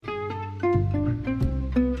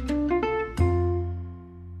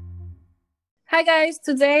Hi guys,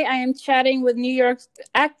 today I am chatting with New York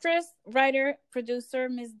actress, writer, producer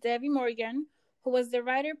Miss Devi Morgan, who was the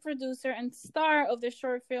writer, producer, and star of the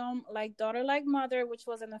short film Like Daughter Like Mother, which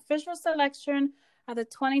was an official selection at the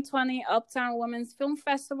 2020 Uptown Women's Film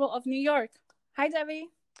Festival of New York. Hi Devi.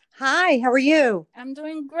 Hi, how are you? I'm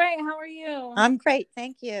doing great. How are you? I'm great,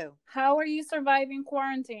 thank you. How are you surviving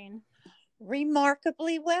quarantine?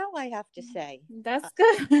 Remarkably well, I have to say. Uh, That's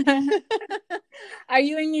good. Are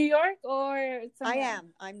you in New York or I somewhere?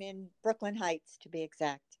 am. I'm in Brooklyn Heights, to be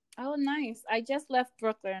exact. Oh, nice. I just left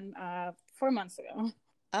Brooklyn 4 months ago.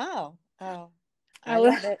 Oh, I I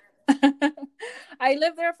was love it. I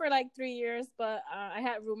lived there for like 3 years, but I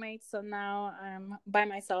had roommates, so now I'm by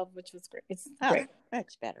myself, which was great. It's Oh, great.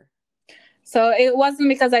 that's better. So it wasn't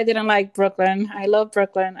because I didn't like Brooklyn. I love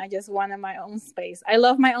Brooklyn. I just wanted my own space. I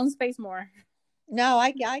love my own space more. No,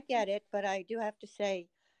 I get it, but I do have to say,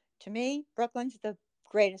 to me, Brooklyn's the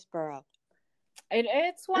greatest borough.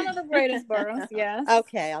 It's one of the greatest boroughs, yes.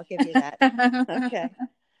 Okay, I'll give you that. Okay.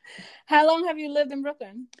 How long have you lived in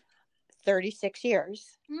Brooklyn? 36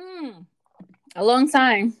 years. Hmm, a long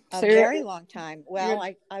time. A So very long time. you're Well,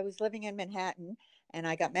 I was living in Manhattan and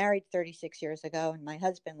I got married 36 years ago, and my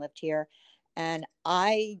husband lived here. And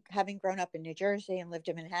I, having grown up in New Jersey and lived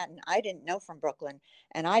in Manhattan, I didn't know from Brooklyn,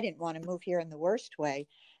 and I didn't want to move here in the worst way.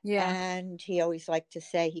 yeah. And he always liked to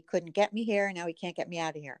say he couldn't get me here, and now he can't get me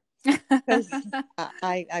out of here because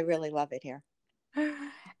I really love it here.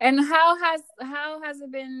 And how has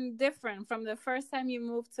it been different from the first time you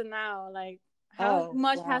moved to now? Like how Oh,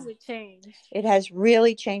 much has wow. it changed? It has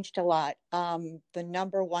really changed a lot. The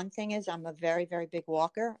number one thing is I'm a very, very big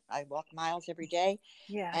walker. I walk miles every day.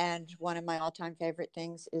 Yeah. And one of my all time favorite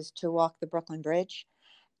things is to walk the Brooklyn Bridge.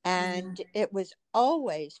 And Mhm. it was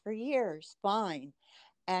always for years fine.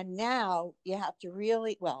 And now you have to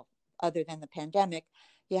really, well, other than the pandemic,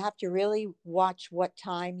 you have to really watch what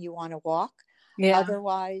time you want to walk. Yeah.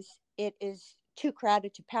 Otherwise, it is too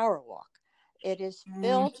crowded to power walk. It is Mm,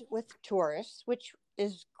 filled with tourists, which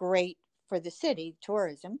is great for the city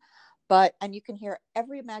tourism, but and you can hear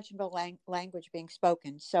every imaginable language being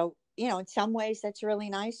spoken. So, in some ways that's really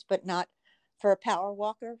nice, but not for a power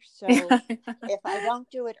walker. So, yeah. if I don't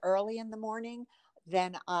do it early in the morning,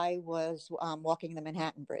 then I was walking the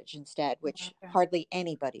Manhattan Bridge instead, which Okay. hardly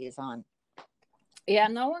anybody is on. Yeah,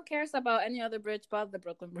 no one cares about any other bridge but the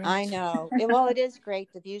Brooklyn I Bridge. know. Well, it is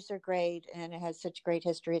great. The views are great, and it has such great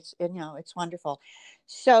history. It's wonderful.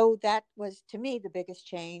 So that was to me the biggest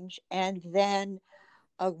change. And then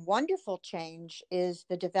a wonderful change is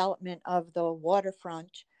the development of the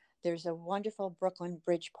waterfront. There's a wonderful Brooklyn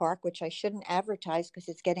Bridge Park, which I shouldn't advertise because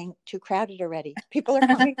it's getting too crowded already. People are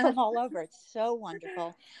coming from all over. It's so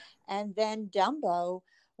wonderful. And then Dumbo,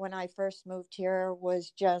 when I first moved here,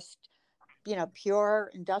 was just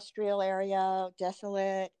pure industrial area,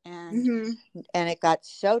 desolate, Hmm. and it got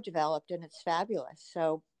so developed and it's fabulous.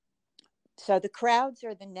 So the crowds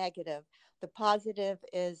are the negative. The positive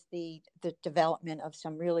is the development of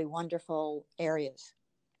some really wonderful areas.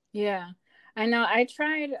 Yeah. I know I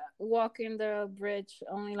tried walking the bridge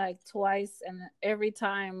only like twice and every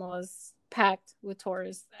time was packed with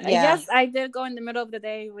tourists. I Yeah. guess I did go in the middle of the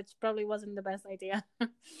day, which probably wasn't the best idea.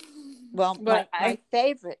 Well, But my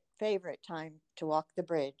favorite time to walk the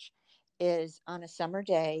bridge is on a summer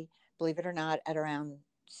day, believe it or not, at around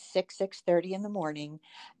 6:30 in the morning,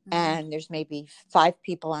 Mhm. and there's maybe five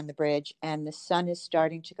people on the bridge, and the sun is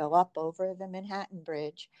starting to go up over the Manhattan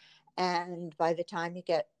Bridge, and by the time you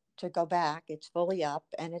get to go back, it's fully up,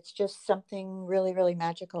 and it's just something really, really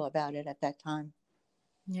magical about it at that time.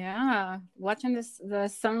 Yeah, watching the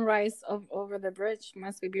sunrise over the bridge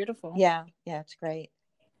must be beautiful. Yeah, yeah, it's great.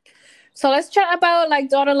 So let's chat about like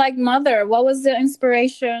daughter like mother. What was the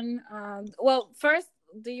inspiration? Well, first,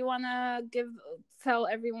 do you wanna tell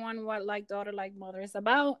everyone what like daughter like mother is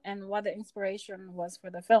about and what the inspiration was for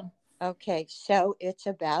the film? Okay, so it's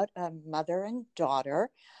about a mother and daughter,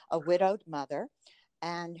 a widowed mother,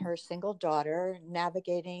 and her single daughter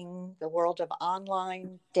navigating the world of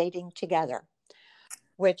online dating together,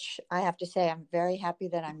 which I have to say, I'm very happy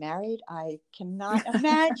that I'm married. I cannot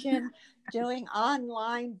imagine doing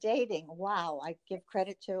online dating. Wow, I give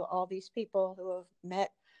credit to all these people who have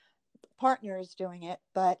met partners doing it.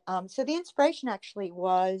 But so the inspiration actually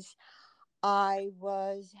was I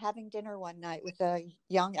was having dinner one night with a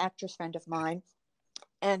young actress friend of mine,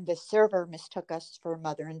 and the server mistook us for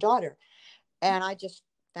mother and daughter. And I just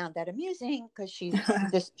found that amusing because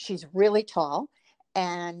she's really tall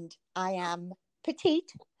and I am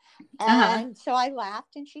petite. Uh-huh. And so I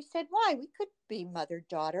laughed and she said, "Why? We could be mother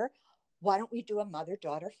daughter. Why don't we do a mother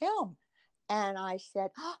daughter film?" And I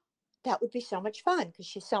said, "Oh, that would be so much fun because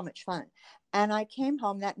she's so much fun. And I came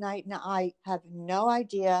home that night and I have no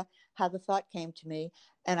idea how the thought came to me.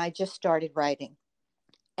 And I just started writing.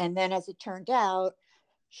 And then as it turned out,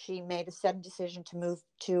 she made a sudden decision to move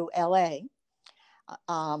to LA.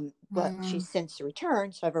 But Mm. she's since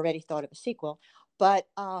returned, so I've already thought of a sequel. But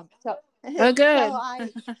Oh, so good.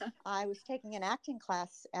 I was taking an acting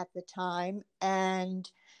class at the time, and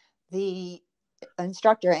the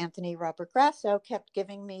instructor, Anthony Robert Grasso, kept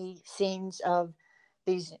giving me scenes of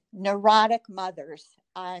these neurotic mothers.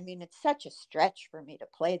 I mean, it's such a stretch for me to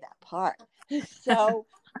play that part. So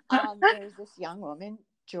there's this young woman,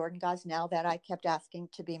 Jordan Gosnell, that I kept asking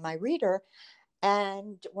to be my reader.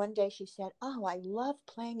 And one day she said, "Oh, I love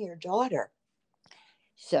playing your daughter."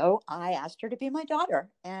 So I asked her to be my daughter.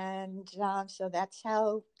 And so that's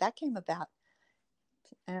how that came about.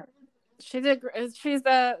 Uh, She's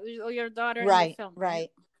the your daughter in the right, film, right? right.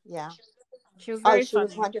 Yeah. She was Oh, very she was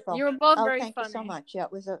funny. wonderful. You were both Oh, very thank you so funny. much. Yeah,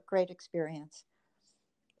 it was a great experience.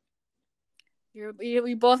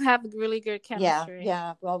 We both have really good Yeah, chemistry.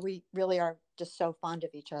 yeah. Well, we really are just so fond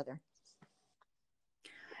of each other.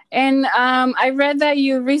 And I read that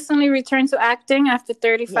you recently returned to acting after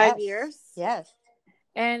 35 Yes, years. yes.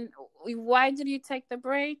 And why did you take the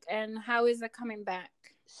break? And how is it coming back?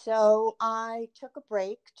 So I took a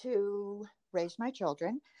break to raise my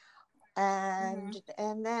children, Mm-hmm.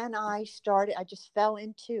 and then I just fell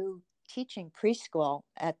into teaching preschool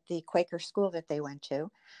at the Quaker school that they went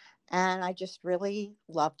to, and I just really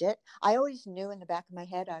loved it. I always knew in the back of my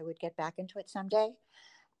head I would get back into it someday.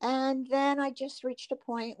 And then I just reached a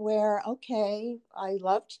point where, okay, I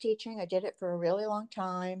loved teaching. I did it for a really long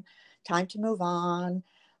time. Time to move on.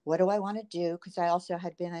 What do I want to do? Because I also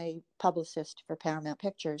had been a publicist for Paramount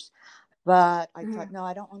Pictures. But I Mm-hmm. thought, no,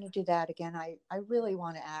 I don't want to do that again. I really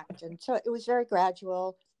want to act. And so it was very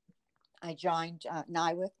gradual. I joined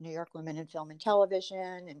NYWIF, New York Women in Film and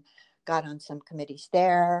Television, and got on some committees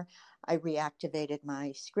there. I reactivated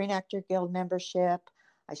my Screen Actor Guild membership.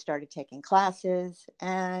 I started taking classes.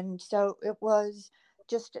 And so it was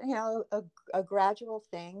just, a gradual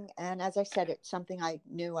thing. And as I said, it's something I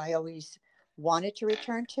knew I always wanted to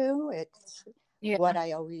return to. It's what Yeah.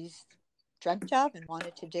 I always dreamt of and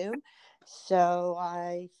wanted to do. So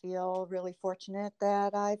I feel really fortunate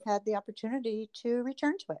that I've had the opportunity to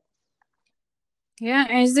return to it. Yeah.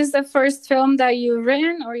 And is this the first film that you've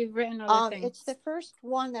written, or you've written other It's the things? first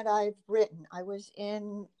one that I've written. I was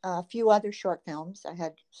in a few other short films. I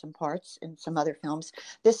had some parts in some other films.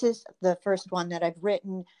 This is the first one that I've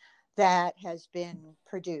written that has been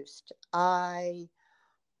produced. I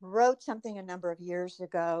wrote something a number of years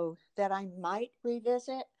ago that I might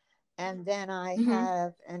revisit. And then I Mm-hmm.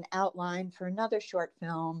 have an outline for another short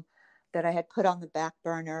film that I had put on the back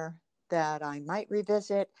burner that I might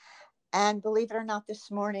revisit. And believe it or not,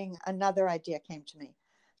 this morning, another idea came to me.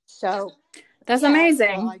 So, That's yeah, so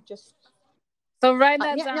amazing. I just, So write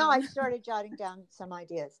that yeah, no, I down. started jotting down some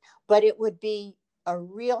ideas, but it would be a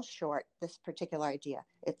real short, this particular idea.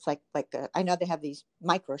 It's I know they have these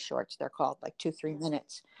micro shorts, they're called like 2, 3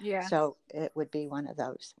 minutes. Yeah. So it would be one of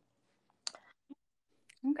those.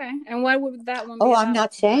 Okay. And what would that one be Oh, I'm about?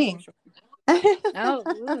 not The micro saying. short. Oh.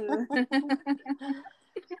 Ooh.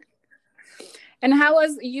 And how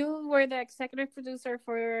was you were the executive producer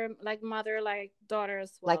for like mother like daughter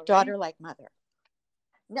as Like well, right? daughter, like mother.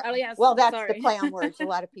 No, Oh yes, well, that's the sorry. play on words. A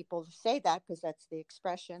lot of people say that because that's the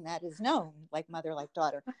expression that is known, like mother, like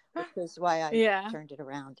daughter, which is why I Yeah. turned it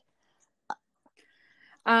around.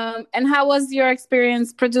 And how was your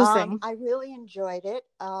experience producing? I really enjoyed it.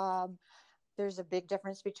 There's a big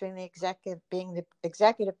difference between being the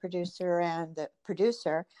executive producer and the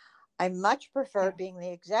producer. I much prefer Yeah. being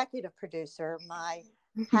the executive producer. My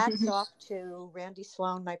hats off to Randy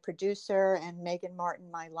Sloan, my producer, and Megan Martin,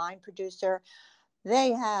 my line producer.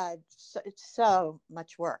 They had so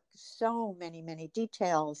much work, so many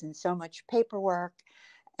details, and so much paperwork.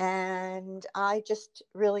 And I just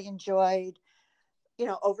really enjoyed,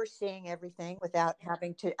 overseeing everything without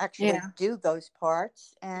having to actually Yeah. do those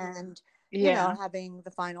parts, and Yeah. having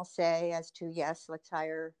the final say as to, yes, let's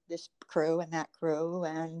hire this crew and that crew.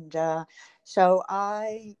 And so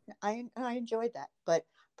I enjoyed that. But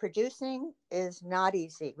producing is not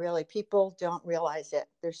easy, really. People don't realize it.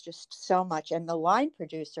 There's just so much. And the line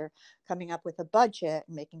producer coming up with a budget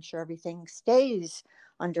and making sure everything stays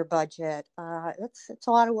under budget, it's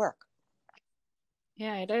a lot of work.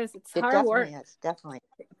 Yeah, it is. It's It hard definitely work. is, definitely.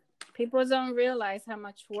 People don't realize how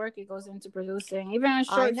much work it goes into producing, even a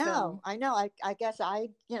I short know, film. I know. I guess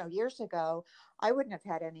years ago, I wouldn't have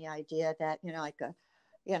had any idea that, like an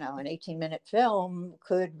 18-minute film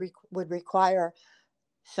would require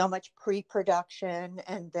so much pre-production,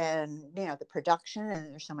 and then, the production,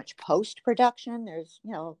 and there's so much post-production. There's,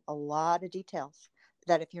 a lot of details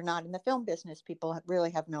that if you're not in the film business, people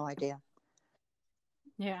really have no idea.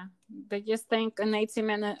 Yeah. They just think an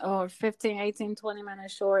 18-minute or 15, 18,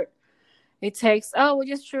 20-minute short, it takes, oh, we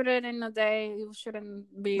just shoot it in a day. It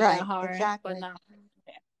shouldn't be that Right, hard. But exactly. no,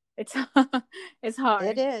 yeah. It's it's hard.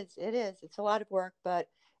 It is. It's a lot of work, but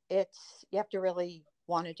you have to really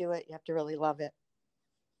want to do it. You have to really love it.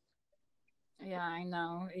 Yeah, I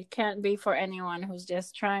know. It can't be for anyone who's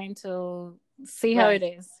just trying to see how it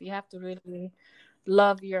Right. is. You have to really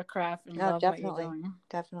love your craft and Oh, love what you're definitely. doing.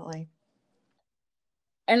 Definitely.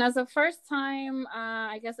 And as a first time,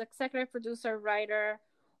 I guess, executive producer, writer,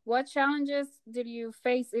 what challenges did you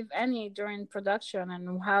face, if any, during production,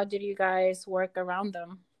 and how did you guys work around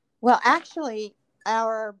them? Well, actually,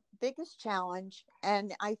 our biggest challenge,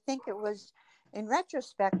 and I think it was, in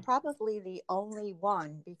retrospect, probably the only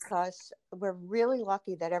one, because we're really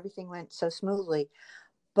lucky that everything went so smoothly.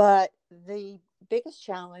 But the biggest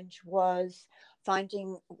challenge was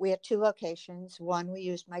finding, we had two locations. One, we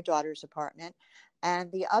used my daughter's apartment,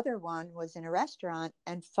 and the other one was in a restaurant,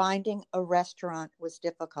 and finding a restaurant was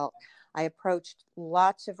difficult. I approached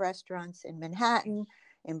lots of restaurants in Manhattan,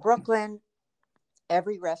 in Brooklyn.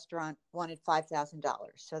 Every restaurant wanted $5,000.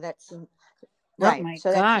 So that seemed Oh right. my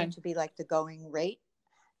So that seemed God. to be like the going rate.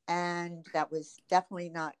 And that was definitely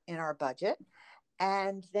not in our budget.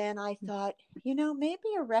 And then I thought, maybe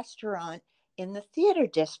a restaurant in the theater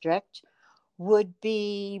district would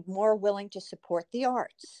be more willing to support the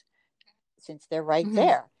arts since they're right Hmm.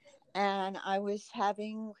 there. And I was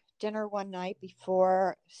having dinner one night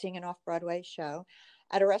before seeing an off Broadway show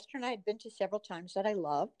at a restaurant I had been to several times that I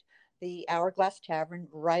loved, the Hourglass Tavern,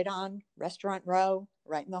 right on Restaurant Row,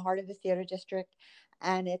 right in the heart of the theater district.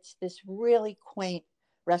 And it's this really quaint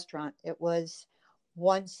restaurant. It was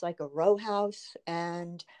once like a row house.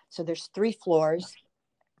 And so there's 3 floors.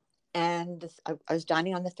 And I was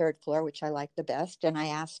dining on the third floor, which I like the best. And I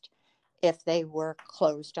asked if they were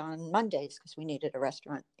closed on Mondays because we needed a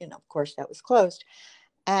restaurant. Of course, that was closed.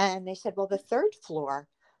 And they said, well, the third floor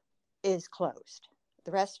is closed.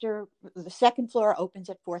 The second floor opens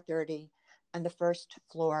at 4:30, and the first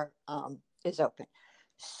floor is open.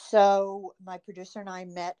 So my producer and I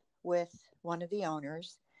met with one of the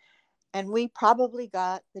owners, and we probably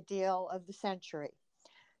got the deal of the century.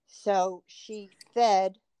 So she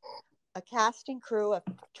fed a cast and crew of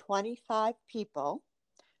 25 people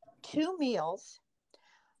 2 meals.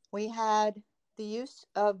 We had the use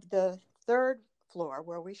of the third floor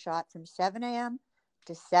where we shot from 7 a.m.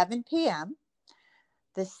 to 7 p.m.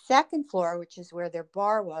 The second floor, which is where their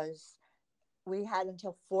bar was, we had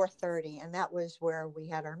until 4:30, and that was where we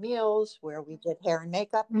had our meals, where we did hair and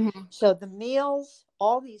makeup. Hmm. So the meals,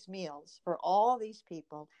 all these meals for all these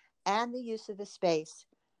people, and the use of the space,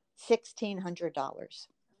 $1,600.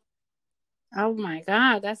 Oh my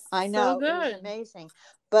God, that's I so know, it was good. amazing.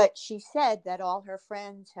 But she said that all her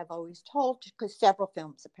friends have always told, because several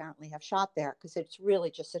films apparently have shot there, because it's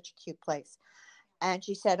really just such a cute place. And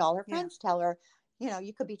she said all her Yeah, friends tell her,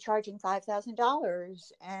 you could be charging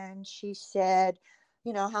 $5,000. And she said,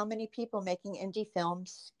 how many people making indie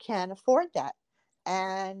films can afford that?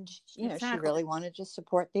 And, she exactly. really wanted to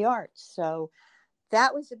support the arts. So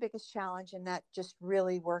that was the biggest challenge. And that just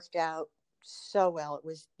really worked out so well. It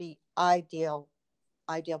was the ideal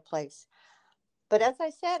place. But as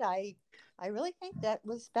I said, I really think that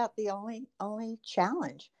was about the only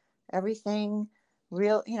challenge. Everything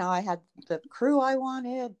real, I had the crew I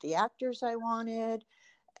wanted, the actors I wanted.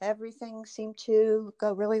 Everything seemed to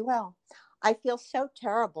go really well. I feel so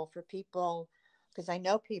terrible for people because I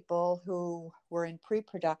know people who were in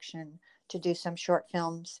pre-production to do some short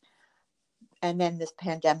films, and then this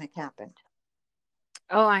pandemic happened.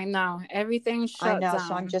 Oh, I know. Everything I shut know,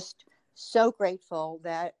 so I'm down. just so grateful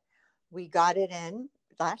that we got it in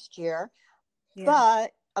last year. Yeah,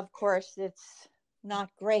 But of course, it's not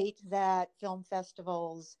great that film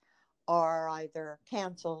festivals are either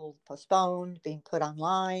canceled, postponed, being put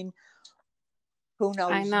online. Who I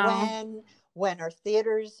knows know. when? When are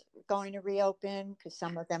theaters going to reopen? Because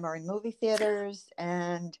some of them are in movie theaters,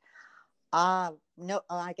 and no,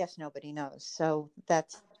 I guess nobody knows. So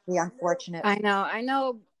that's the unfortunate. I know. I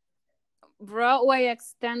know. Broadway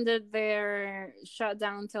extended their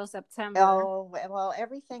shutdown until September. Oh well,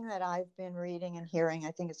 everything that I've been reading and hearing,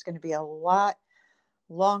 I think it's going to be a lot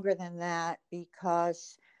longer than that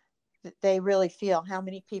because they really feel how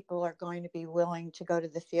many people are going to be willing to go to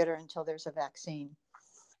the theater until there's a vaccine.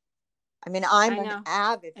 I mean, I'm I an know.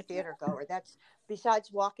 avid It's theater goer. That's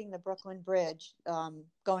besides walking the Brooklyn Bridge,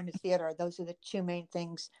 going to theater. Those are the two main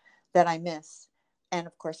things that I miss. and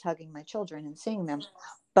of course hugging my children and seeing them.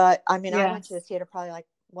 But I mean, I went to the Yes. theater probably like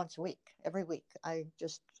once a week, every week. I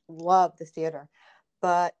just love the theater.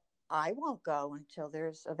 But I won't go until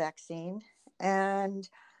there's a vaccine. And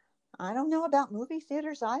I don't know about movie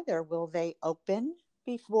theaters either. Will they open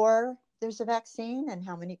before there's a vaccine, and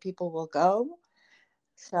how many people will go?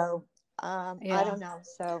 So I Yeah. don't know.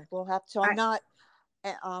 So we'll have to. I'm I not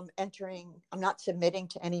entering. I'm not submitting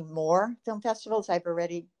to any more film festivals. I've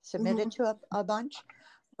already submitted mhm. to a bunch,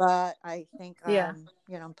 but I think Yeah.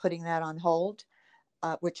 I'm putting that on hold,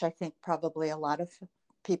 which I think probably a lot of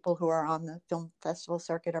people who are on the film festival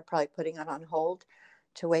circuit are probably putting it on hold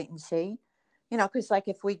to wait and see. Because like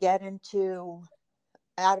if we get into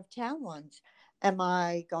out of town ones, am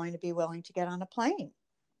I going to be willing to get on a plane?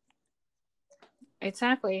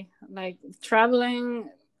 Exactly. Like traveling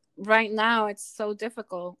right now, it's so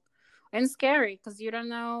difficult and scary because you don't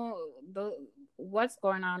know what's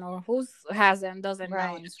going on or who has it and doesn't know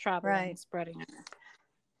Right, and is traveling right. and spreading it.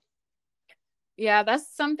 Yeah,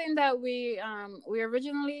 that's something that we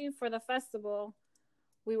originally for the festival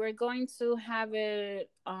we were going to have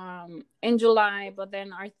it in July, but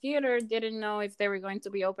then our theater didn't know if they were going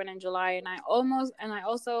to be open in July, and I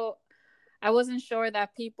also I wasn't sure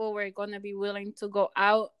that people were going to be willing to go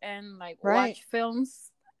out and like Right, watch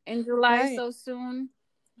films in July right. so soon.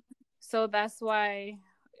 So that's why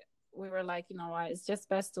we were like, you know what, it's just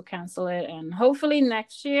best to cancel it. And hopefully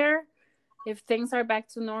next year, if things are back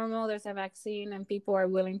to normal, there's a vaccine and people are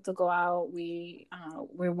willing to go out, we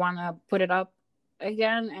want to put it up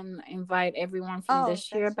again and invite everyone from Oh,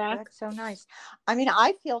 this year that's back. so nice. I mean,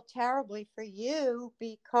 I feel terribly for you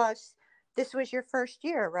because this was your first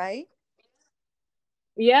year, right?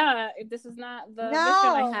 Yeah, this is not the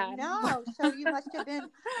vision I No, had. no. So you must have been.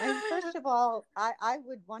 I mean, first of all, I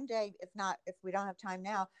would one day, if not, if we don't have time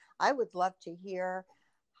now, I would love to hear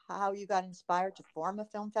how you got inspired to form a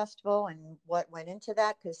film festival and what went into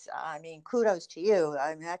that. Because I mean, kudos to you.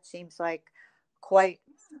 I mean, that seems like quite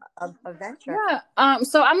a venture. Yeah.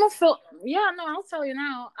 So Yeah. No, I'll tell you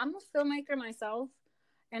now. I'm a filmmaker myself,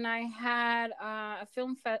 and I had a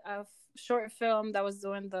short film that was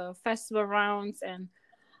doing the festival rounds, and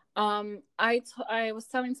I was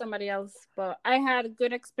telling somebody else, but I had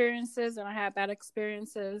good experiences and I had bad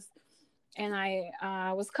experiences, and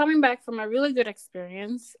I was coming back from a really good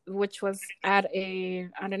experience, which was at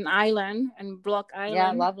an island in Block Yeah,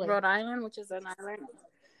 Island, lovely. Rhode Island, which is an island.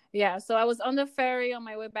 Yeah, so I was on the ferry on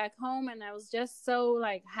my way back home, and I was just so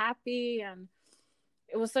like happy, and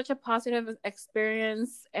it was such a positive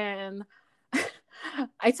experience. And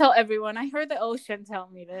I tell everyone, I heard the ocean tell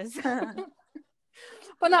me this.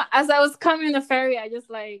 But no, as I was coming the ferry, I just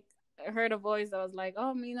like heard a voice that was like,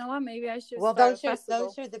 "Oh, you know what? Maybe I should Well, start a those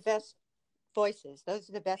festival." are the best voices. Those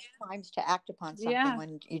are the best times to act upon something Yeah,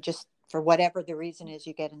 when you just, for whatever the reason is,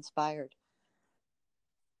 you get inspired.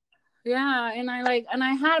 yeah, and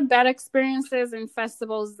I had bad experiences in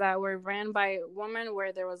festivals that were ran by women,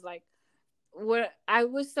 where there was like where I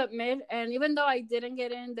would submit, and even though I didn't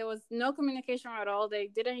get in, there was no communication at all. They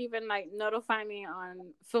didn't even like notify me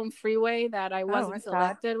on Film Freeway that I Oh, wasn't that's odd.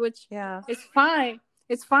 selected, which Yeah, is fine.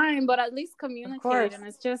 It's fine, but at least of communicate. course. And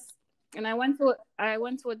it's just, and I went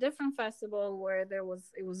to a different festival where it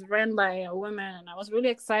was run by a woman, and I was really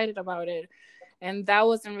excited about it. And that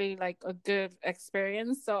wasn't really like a good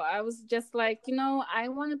experience. So I was just like, I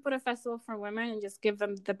want to put a festival for women and just give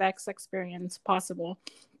them the best experience possible,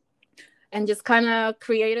 and just kind of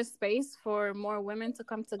create a space for more women to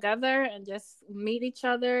come together and just meet each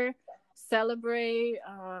other, celebrate,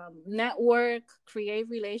 network, create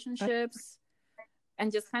relationships,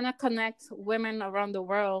 and just kind of connect women around the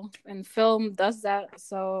world. And film does that.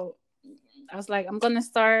 So I was like, I'm going to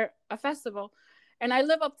start a festival. And I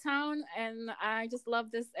live uptown and I just love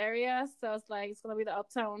this area. So it's like, it's going to be the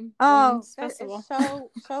Uptown Oh, Women's that is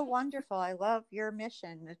Festival. so wonderful. I love your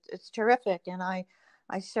mission. It's terrific, and I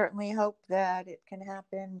certainly hope that it can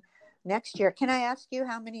happen next year. Can I ask you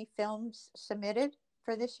how many films submitted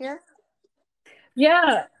for this year?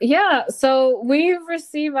 Yeah, yeah. So we've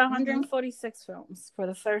received Mm-hmm. 146 films for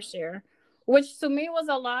the first year, which to me was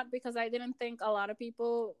a lot because I didn't think a lot of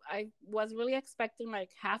people, I was really expecting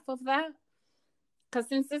like half of that. Because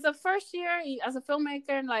since it's a first year as a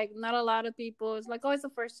filmmaker, like not a lot of people, it's like, oh, it's a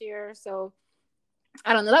first year. So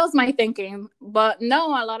I don't know. That was my thinking. But no,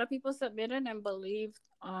 a lot of people submitted and believed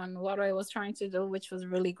on what I was trying to do, which was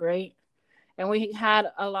really great. And we had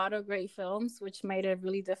a lot of great films, which made it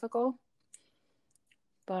really difficult.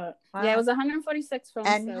 But yeah, it Wow. was 146 films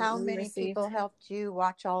And that how we many received. people helped you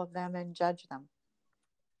watch all of them and judge them?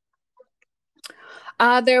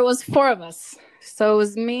 There was four of us, so it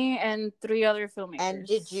was me and three other And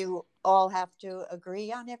did filmmakers. you all have to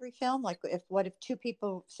agree on every film? Like, if what if two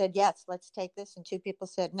people said yes, let's take this, and two people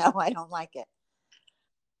said no, I don't like it?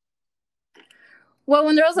 Well,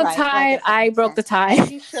 when there was a Right. Well, I tie, guess that I makes broke the sense. tie.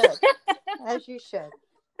 As you should. As you should.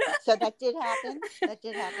 So that did happen. That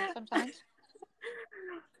did happen sometimes.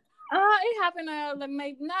 It happened like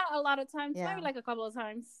maybe not a lot of times, maybe Yeah. like a couple of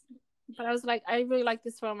times. But I was like, I really like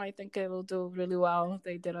this film. I think it will do really well.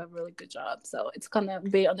 They did a really good job, so it's gonna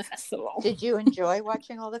be on the festival. Did you enjoy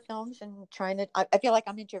watching all the films and trying to? I feel like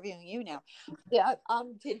I'm interviewing you now. Yeah.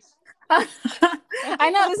 Did. I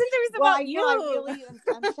know this interview is Well, about I know. I you. really.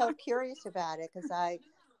 I'm so curious about it because I.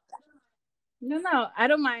 No, no, I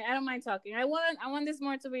don't mind. I don't mind talking. I want this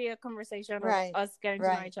more to be a conversation of Right. us getting to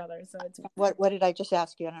know Right. each other. So it's What did I just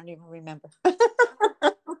ask you? I don't even remember. fine.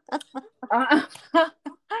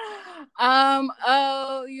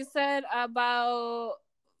 Oh, you said about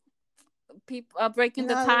people breaking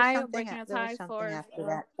the No, there was tie, something. breaking a There was tie something for. after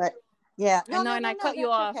that, but yeah, I no, know, no, and no, I no. cut you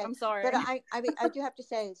That's off. okay. I'm But sorry. I do have to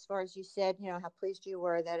say, as far as you said, how pleased you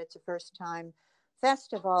were that it's a first time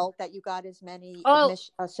festival that you got as many Oh,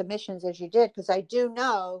 submissions as you did, because I do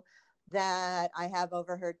know that I have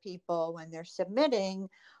overheard people when they're submitting.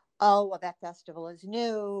 Oh, well, that festival is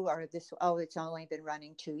new, or this. Oh, it's only been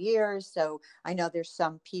running 2 years. So I know there's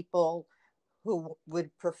some people who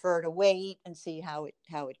would prefer to wait and see how it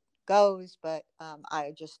goes. But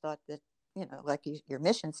I just thought that like your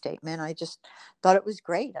mission statement, I just thought it was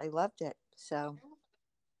great. I loved it. So,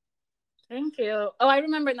 thank you. Oh, I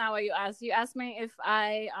remember now what you asked. You asked me if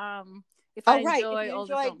I oh right, if enjoy you all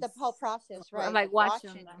the enjoyed the films, whole process, right, like of watching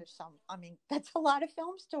watching. them. There's some. I mean, that's a lot of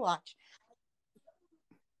films to watch.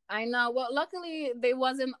 I know. Well, luckily they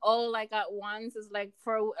wasn't all like at once. It's like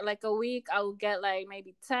for like a week, I would get like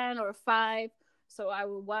maybe 10 or 5. So I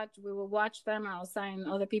would watch. We would watch them. I'll assign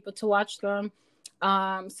other people to watch them.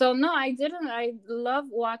 So no, I didn't. I love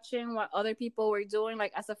watching what other people were doing.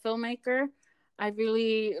 Like as a filmmaker, I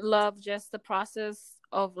really love just the process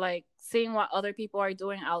of like seeing what other people are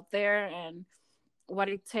doing out there and what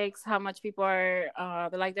it takes, how much people are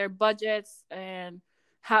like their budgets and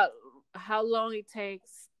how how long it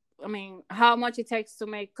takes. I mean, how much it takes to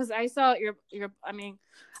make. Because I saw your. I mean,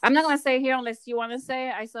 I'm not gonna say here unless you want to say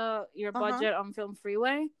it. I saw your Uh-huh. budget on Film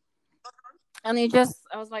Freeway, and it just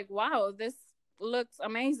I was like, wow, this looks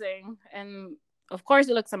amazing, and of course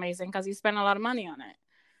it looks amazing because you spent a lot of money on it.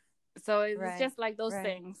 So it was Right. just like those Right.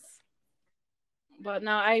 things. But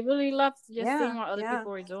no, I really loved just seeing Yeah. what other Yeah.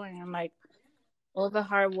 people were doing and like all the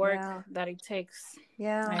hard work Yeah. that it takes.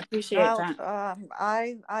 Yeah. I appreciate Well, that.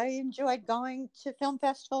 I enjoyed going to film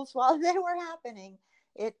festivals while they were happening.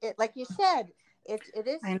 It like you said, it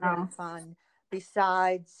is I really know. fun.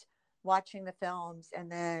 Besides watching the films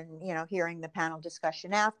and then hearing the panel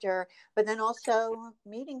discussion after, but then also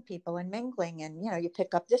meeting people and mingling, and you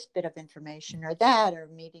pick up this bit of information or that, or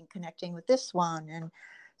connecting with this one, and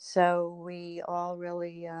so we all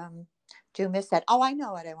really do miss that. Oh, I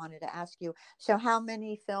know what I wanted to ask you. So, how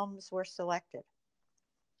many films were selected?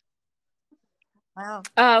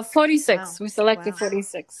 Wow. 46. Wow. We selected Wow.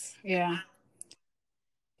 46. Yeah.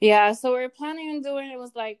 Yeah. So we're planning on doing it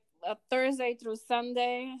was like a Thursday through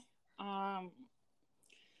Sunday. Um,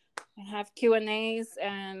 and have Q&As,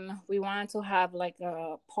 and we wanted to have like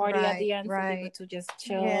a party at Right. the end for people Right. to just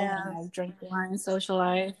chill and Yeah. like drink wine,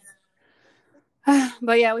 socialize.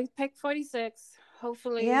 But yeah, we picked 46.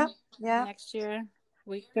 Hopefully Yep. Yep. next year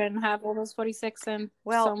we can have all those 46 and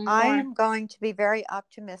Well, some I more. am going to be very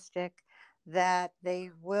optimistic that they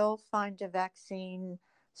will find a vaccine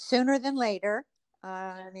sooner than later.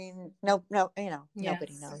 I mean, no, no,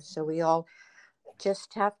 nobody Yes. knows. So we all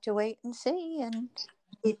just have to wait and see and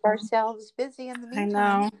keep ourselves busy in the I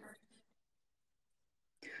meantime. know.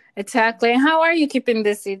 Exactly. And how are you keeping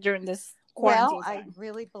busy during this Well, quarantine I time?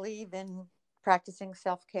 really believe in practicing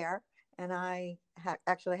self care, and I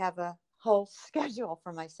actually have a whole schedule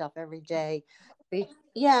for myself every day.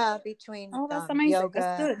 Yeah, between Oh, that's amazing. That's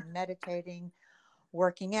yoga, good. meditating,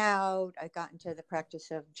 working out. I got into the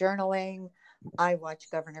practice of journaling. I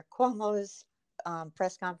watch Governor Cuomo's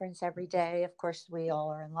press conference every day. Of course, we all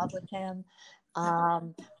are in love with him.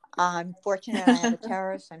 Um, I'm fortunate I have a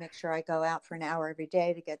terrace. I make sure I go out for an hour every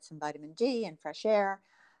day to get some vitamin D and fresh air.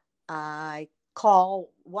 I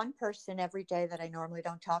call one person every day that I normally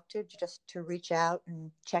don't talk to, just to reach out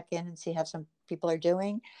and check in and see how some people are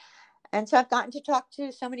doing. And so I've gotten to talk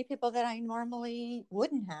to so many people that I normally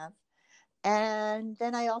wouldn't have. And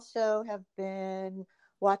then I also have been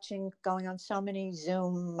going on so many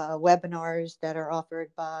Zoom webinars that are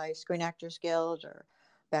offered by Screen Actors Guild or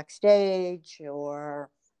Backstage or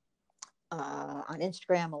on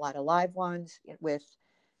Instagram, a lot of live ones with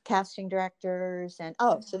casting directors. And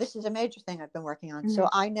so this is a major thing I've been working on. So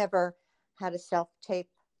I never had a self-tape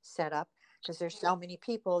set up because there's so many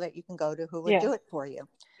people that you can go to who would do it for you.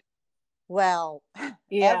 Well,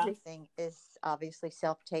 everything is obviously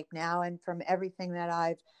self-tape now. And from everything that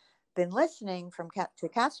I've been listening to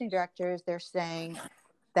casting directors, they're saying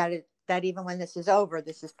that even when this is over,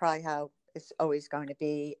 this is probably how it's always going to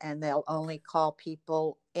be. And they'll only call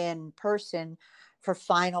people in person for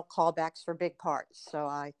final callbacks for big parts. So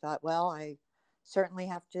I thought, well, I certainly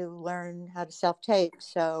have to learn how to self-tape.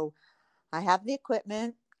 So I have the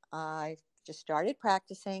equipment. I just started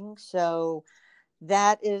practicing. So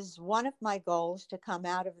that is one of my goals, to come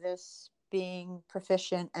out of this being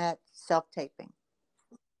proficient at self-taping.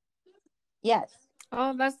 Yes.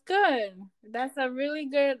 Oh, that's good. That's a really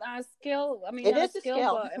good skill. I mean, it not is a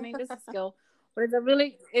skill, but I mean, it is a skill. But it's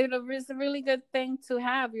a really good thing to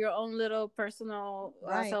have your own little personal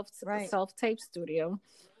self tape studio,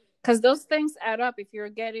 because those things add up. If you're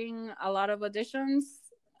getting a lot of auditions,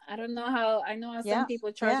 I know some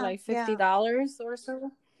people charge like $50 or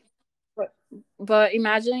so. But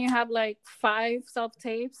imagine you have like 5 self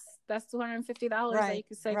tapes. That's $250 that you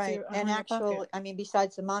could save to your and actually, pocket. I mean,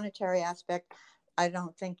 besides the monetary aspect, I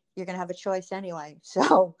don't think you're going to have a choice anyway.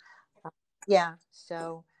 So,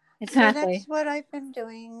 so that's what I've been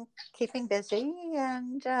doing, keeping busy,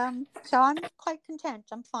 and so I'm quite content.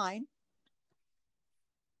 I'm fine.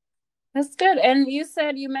 That's good. And you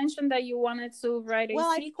mentioned that you wanted to write a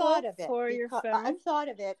sequel for your film. I've thought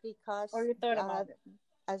of it because, or you thought about it.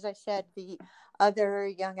 As I said, the other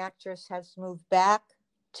young actress has moved back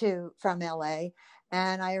from LA,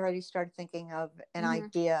 and I already started thinking of an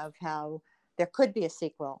idea of how there could be a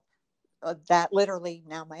sequel. That literally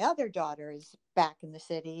now my other daughter is back in the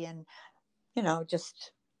city, and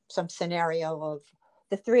just some scenario of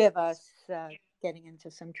the 3 of us getting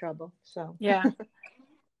into some trouble. So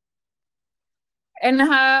And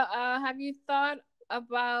have you thought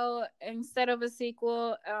about, instead of a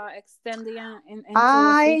sequel, extending into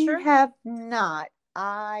a feature? I have not.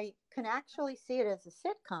 I can actually see it as a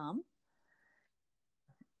sitcom.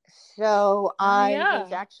 So I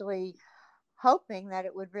was actually hoping that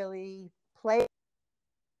it would really play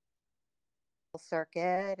the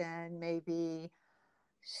circuit, and maybe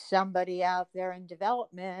somebody out there in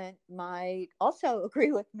development might also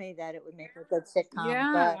agree with me that it would make a good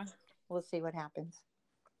sitcom. But we'll see what happens.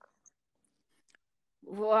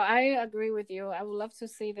 Well, I agree with you. I would love to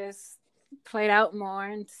see this played out more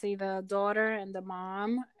and see the daughter and the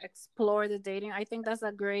mom explore the dating. I think that's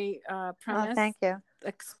a great premise. Oh, thank you.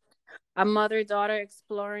 A mother-daughter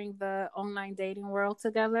exploring the online dating world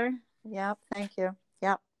together. Yep, thank you.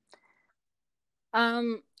 Yep.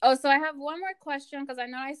 So I have one more question, because I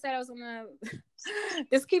know I said I was gonna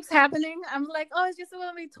this keeps happening. I'm like, it's just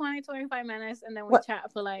gonna be 20-25 minutes, and then we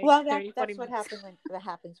chat for like 30-40 that's minutes. What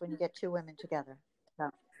happens when you get 2 women together. So,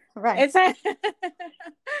 right.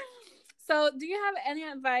 So do you have any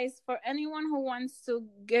advice for anyone who wants to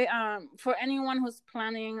get for anyone who's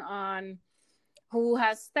planning on, who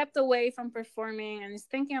has stepped away from performing and is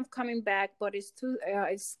thinking of coming back, but is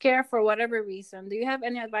scared for whatever reason? Do you have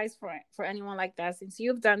any advice for anyone like that, since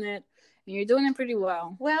you've done it and you're doing it pretty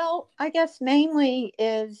well? Well, I guess mainly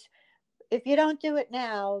is, if you don't do it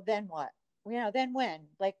now, then what? Then when?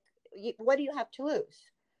 Like, what do you have to lose?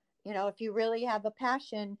 If you really have a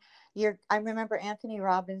passion, I remember Anthony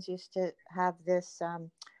Robbins used to have this,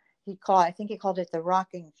 I think he called it the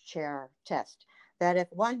rocking chair test. That if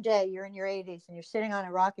one day you're in your 80s and you're sitting on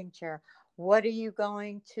a rocking chair, what are you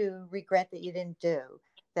going to regret that you didn't do?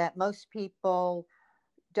 That most people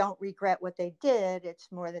don't regret what they did.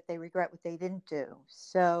 It's more that they regret what they didn't do.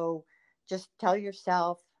 So just tell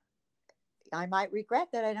yourself, I might regret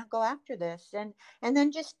that I don't go after this. And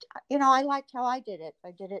then just, I liked how I did it.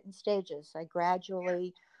 I did it in stages. I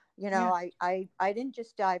gradually, I didn't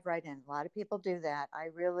just dive right in. A lot of people do that. I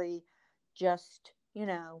really just,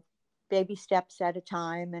 baby steps at a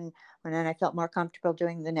time. And then I felt more comfortable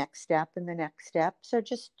doing the next step and the next step. So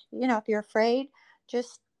just, if you're afraid,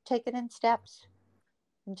 just take it in steps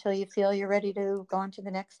until you feel you're ready to go on to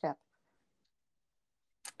the next step.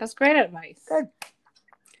 That's great advice. Good.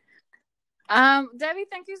 Debbie,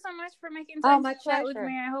 thank you so much for making time to chat with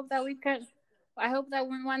me. I hope that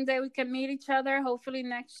one day we can meet each other, hopefully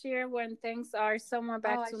next year when things are somewhat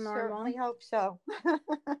back to normal. I certainly hope so.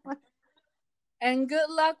 And good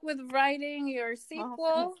luck with writing your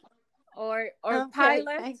sequel or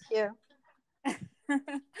pilot. Thank you.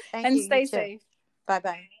 And stay safe.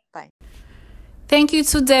 Bye-bye. Bye. Thank you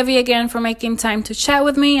to Devi again for making time to chat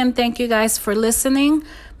with me, and thank you guys for listening.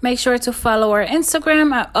 Make sure to follow our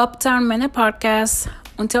Instagram at Uptown Minute Podcast.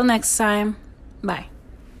 Until next time, bye.